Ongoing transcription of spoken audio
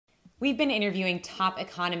We've been interviewing top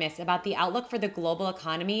economists about the outlook for the global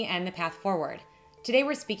economy and the path forward. Today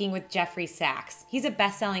we're speaking with Jeffrey Sachs. He's a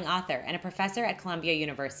best-selling author and a professor at Columbia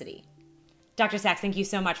University. Dr. Sachs, thank you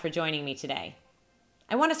so much for joining me today.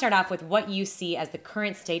 I want to start off with what you see as the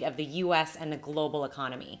current state of the U.S. and the global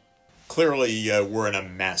economy. Clearly, we're in a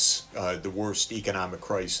mess, the worst economic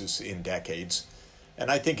crisis in decades. And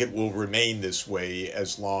I think it will remain this way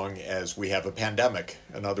as long as we have a pandemic.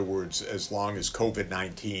 In other words, as long as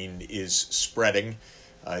COVID-19 is spreading,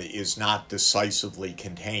 is not decisively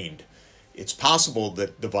contained. It's possible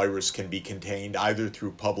that the virus can be contained either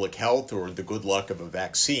through public health or the good luck of a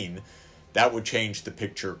vaccine. That would change the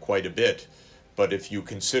picture quite a bit. But if you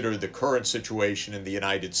consider the current situation in the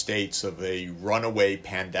United States of a runaway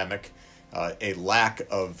pandemic, a lack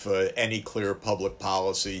of any clear public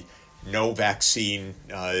policy, no vaccine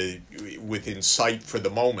within sight for the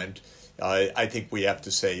moment, I think we have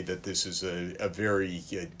to say that this is a very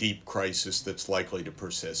deep crisis that's likely to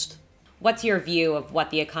persist. What's your view of what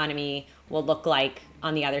the economy will look like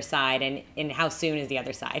on the other side, and how soon is the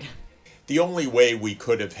other side? The only way we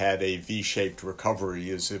could have had a V-shaped recovery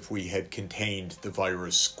is if we had contained the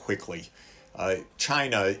virus quickly.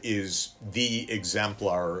 China is the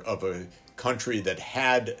exemplar of a country that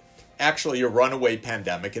had actually a runaway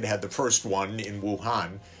pandemic. It had the first one in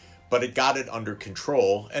Wuhan, but it got it under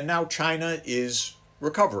control, and now China is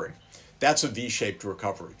recovering. That's a V-shaped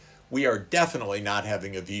recovery. We are definitely not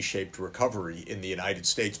having a V-shaped recovery in the United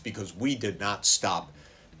States because we did not stop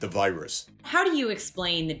the virus. How do you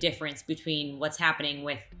explain the difference between what's happening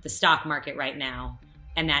with the stock market right now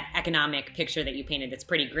and that economic picture that you painted that's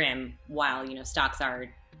pretty grim, while, stocks are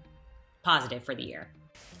positive for the year?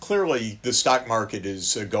 Clearly, the stock market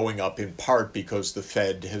is going up in part because the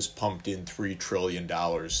Fed has pumped in $3 trillion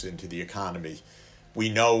into the economy. We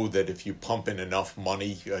know that if you pump in enough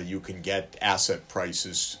money, you can get asset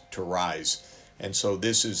prices to rise. And so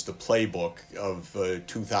this is the playbook of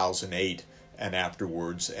 2008 and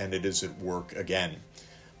afterwards, and it is at work again.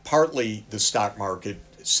 Partly, the stock market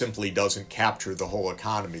simply doesn't capture the whole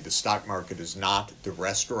economy. The stock market is not the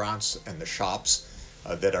restaurants and the shops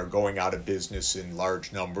that are going out of business in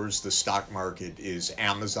large numbers. The stock market is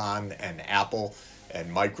Amazon and Apple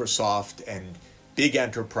and Microsoft and big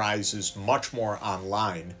enterprises much more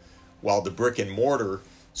online, while the brick and mortar,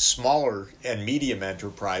 smaller and medium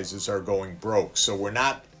enterprises are going broke. So we're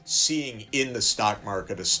not seeing in the stock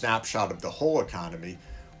market a snapshot of the whole economy.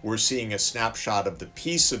 We're seeing a snapshot of the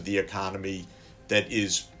piece of the economy that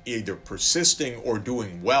is either persisting or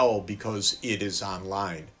doing well because it is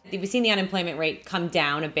online. We've seen the unemployment rate come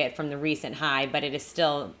down a bit from the recent high, but it is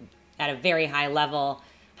still at a very high level.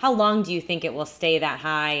 How long do you think it will stay that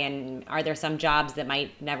high, and are there some jobs that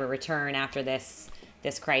might never return after this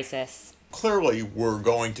crisis? Clearly, we're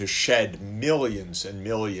going to shed millions and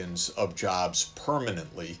millions of jobs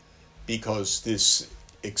permanently because this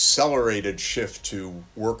accelerated shift to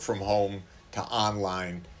work from home to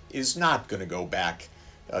online is not going to go back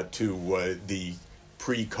to the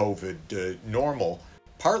pre-COVID normal,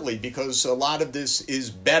 partly because a lot of this is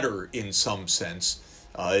better in some sense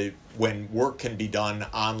when work can be done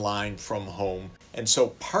online from home. And so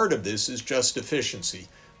part of this is just efficiency.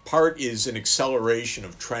 Part is an acceleration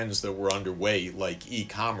of trends that were underway, like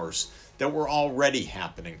e-commerce, that were already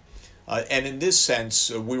happening. And in this sense,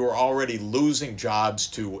 we were already losing jobs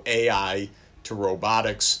to AI, to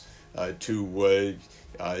robotics, to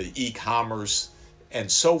e-commerce, and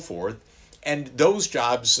so forth. And those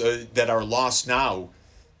jobs that are lost now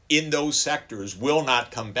in those sectors will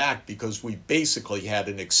not come back because we basically had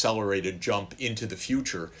an accelerated jump into the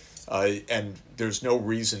future. And there's no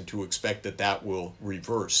reason to expect that that will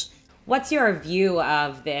reverse. What's your view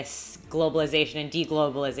of this globalization and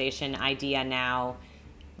deglobalization idea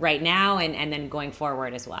right now, and then going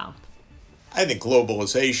forward as well? I think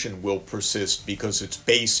globalization will persist because it's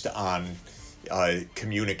based on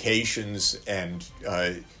communications and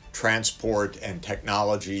transport and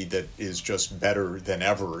technology that is just better than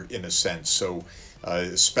ever in a sense. So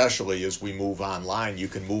especially as we move online, you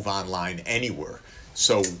can move online anywhere.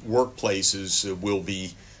 So workplaces will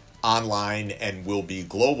be online and will be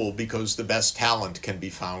global because the best talent can be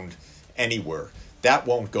found anywhere. That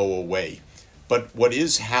won't go away. But what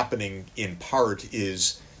is happening in part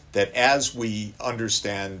is that as we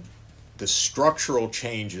understand the structural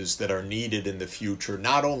changes that are needed in the future,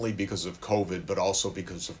 not only because of COVID, but also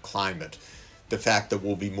because of climate, the fact that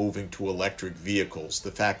we'll be moving to electric vehicles,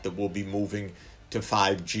 the fact that we'll be moving to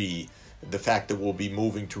 5G, the fact that we'll be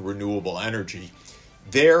moving to renewable energy,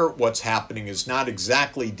 what's happening is not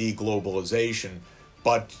exactly deglobalization,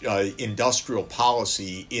 but industrial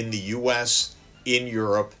policy in the US, in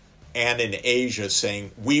Europe, and in Asia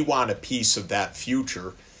saying, we want a piece of that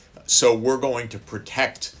future, so we're going to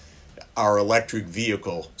protect our electric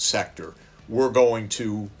vehicle sector. We're going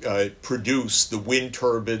to produce the wind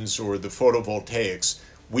turbines or the photovoltaics.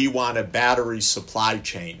 We want a battery supply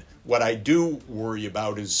chain. What I do worry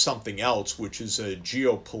about is something else, which is a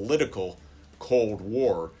geopolitical Cold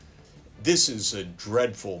War. This is a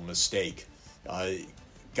dreadful mistake.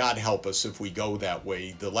 God help us if we go that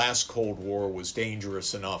way. The last Cold War was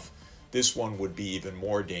dangerous enough. This one would be even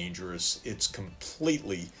more dangerous. It's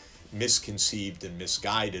completely misconceived and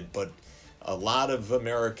misguided, but a lot of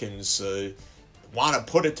Americans want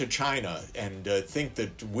to put it to China and think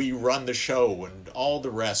that we run the show and all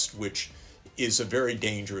the rest, which is a very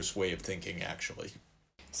dangerous way of thinking, actually.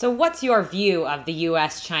 So what's your view of the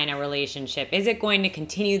U.S.-China relationship? Is it going to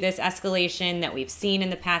continue this escalation that we've seen in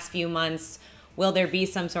the past few months? Will there be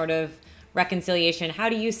some sort of reconciliation? How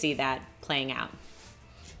do you see that playing out?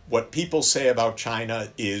 What people say about China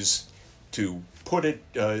is, to put it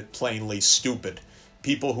plainly, stupid.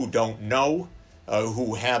 People who don't know,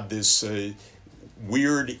 who have this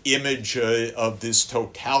weird image of this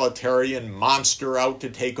totalitarian monster out to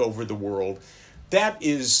take over the world. That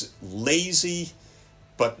is lazy,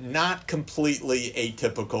 but not completely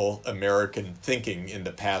atypical American thinking in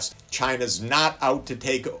the past. China's not out to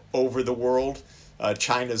take over the world.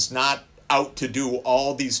 China's not out to do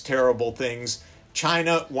all these terrible things.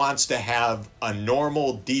 China wants to have a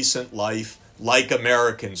normal, decent life like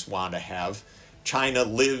Americans want to have. China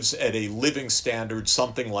lives at a living standard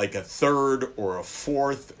something like a third or a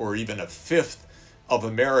fourth or even a fifth of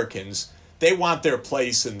Americans. They want their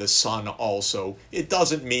place in the sun also. It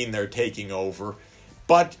doesn't mean they're taking over.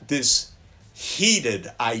 But this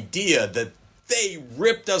heated idea that they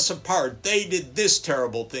ripped us apart, they did this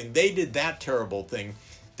terrible thing, they did that terrible thing,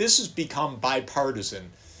 this has become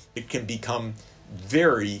bipartisan. It can become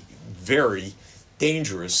very, very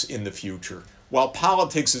dangerous in the future. While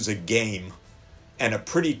politics is a game, and a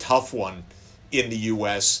pretty tough one in the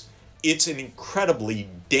U.S., it's an incredibly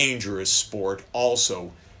dangerous sport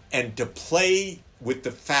also. And to play with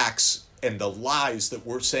the facts and the lies that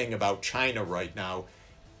we're saying about China right now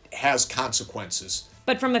has consequences.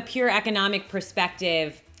 But from a pure economic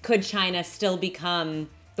perspective, could China still become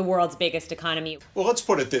the world's biggest economy? Well, let's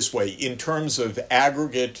put it this way. In terms of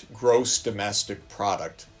aggregate gross domestic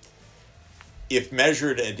product, if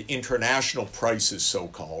measured at international prices,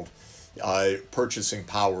 so-called, purchasing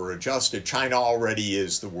power adjusted, China already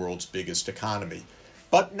is the world's biggest economy.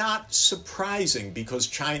 But not surprising, because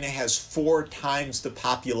China has 4 times the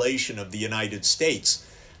population of the United States,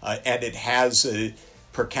 and it has a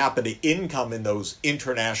per capita income in those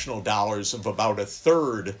international dollars of about a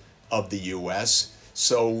third of the U.S.,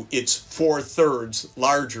 so it's 4/3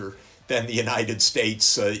 larger than the United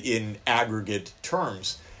States in aggregate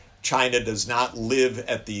terms. China does not live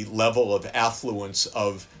at the level of affluence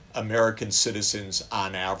of American citizens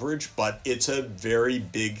on average, but it's a very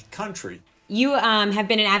big country. You have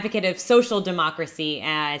been an advocate of social democracy,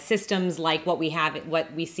 systems like what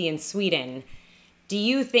we see in Sweden. Do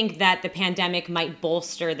you think that the pandemic might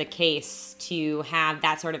bolster the case to have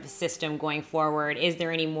that sort of a system going forward? Is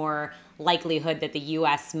there any more likelihood that the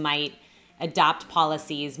U.S. might adopt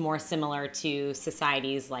policies more similar to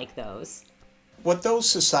societies like those? What those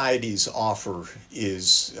societies offer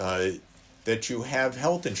is that you have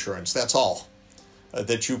health insurance, that's all.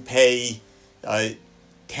 That you pay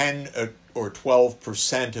 10 or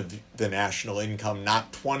 12% of the national income,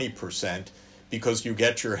 not 20%, because you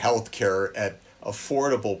get your health care at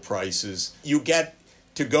affordable prices. You get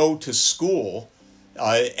to go to school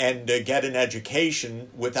and get an education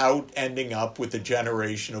without ending up with a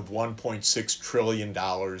generation of $1.6 trillion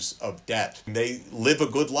of debt. They live a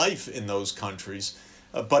good life in those countries,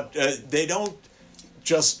 but they don't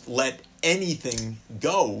just let anything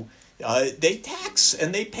go. They tax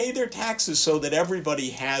and they pay their taxes so that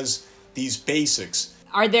everybody has these basics.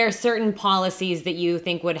 Are there certain policies that you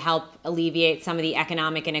think would help alleviate some of the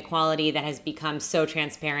economic inequality that has become so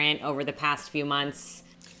transparent over the past few months?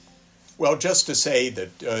 Well, just to say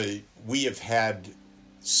that we have had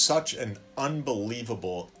such an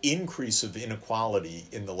unbelievable increase of inequality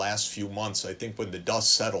in the last few months. I think when the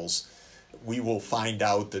dust settles, we will find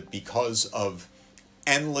out that because of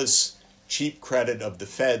endless cheap credit of the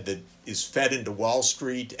Fed that is fed into Wall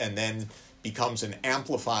Street and then becomes an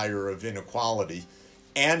amplifier of inequality,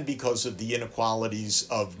 and because of the inequalities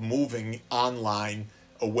of moving online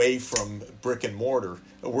away from brick and mortar,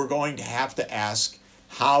 we're going to have to ask,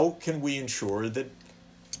 how can we ensure that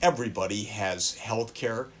everybody has health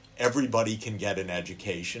care, everybody can get an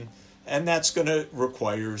education? And that's going to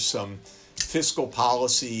require some fiscal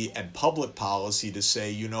policy and public policy to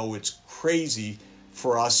say, it's crazy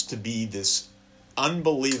for us to be this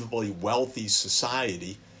unbelievably wealthy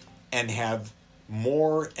society and have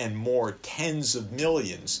more and more tens of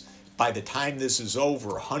millions. By the time this is over,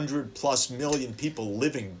 100+ million people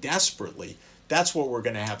living desperately. That's what we're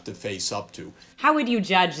going to have to face up to. How would you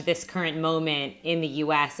judge this current moment in the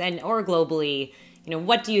U.S. or globally?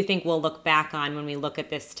 What do you think we'll look back on when we look at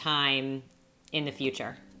this time in the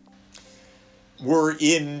future? We're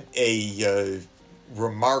in a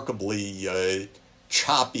remarkably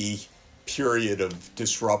choppy period of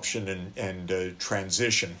disruption and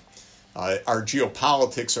transition. Our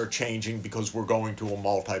geopolitics are changing because we're going to a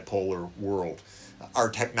multipolar world. Our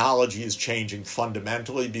technology is changing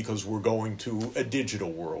fundamentally because we're going to a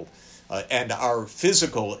digital world. And our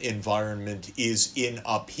physical environment is in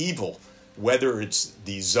upheaval, whether it's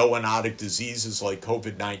the zoonotic diseases like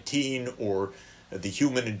COVID-19 or the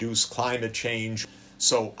human-induced climate change.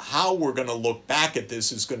 So how we're going to look back at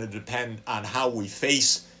this is going to depend on how we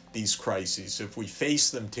face these crises. If we face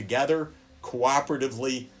them together,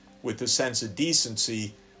 cooperatively, with a sense of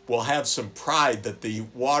decency, we'll have some pride that the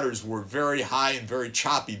waters were very high and very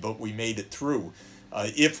choppy, but we made it through.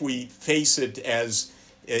 If we face it as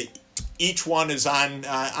each one is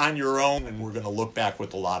on your own, and we're going to look back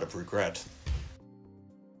with a lot of regret.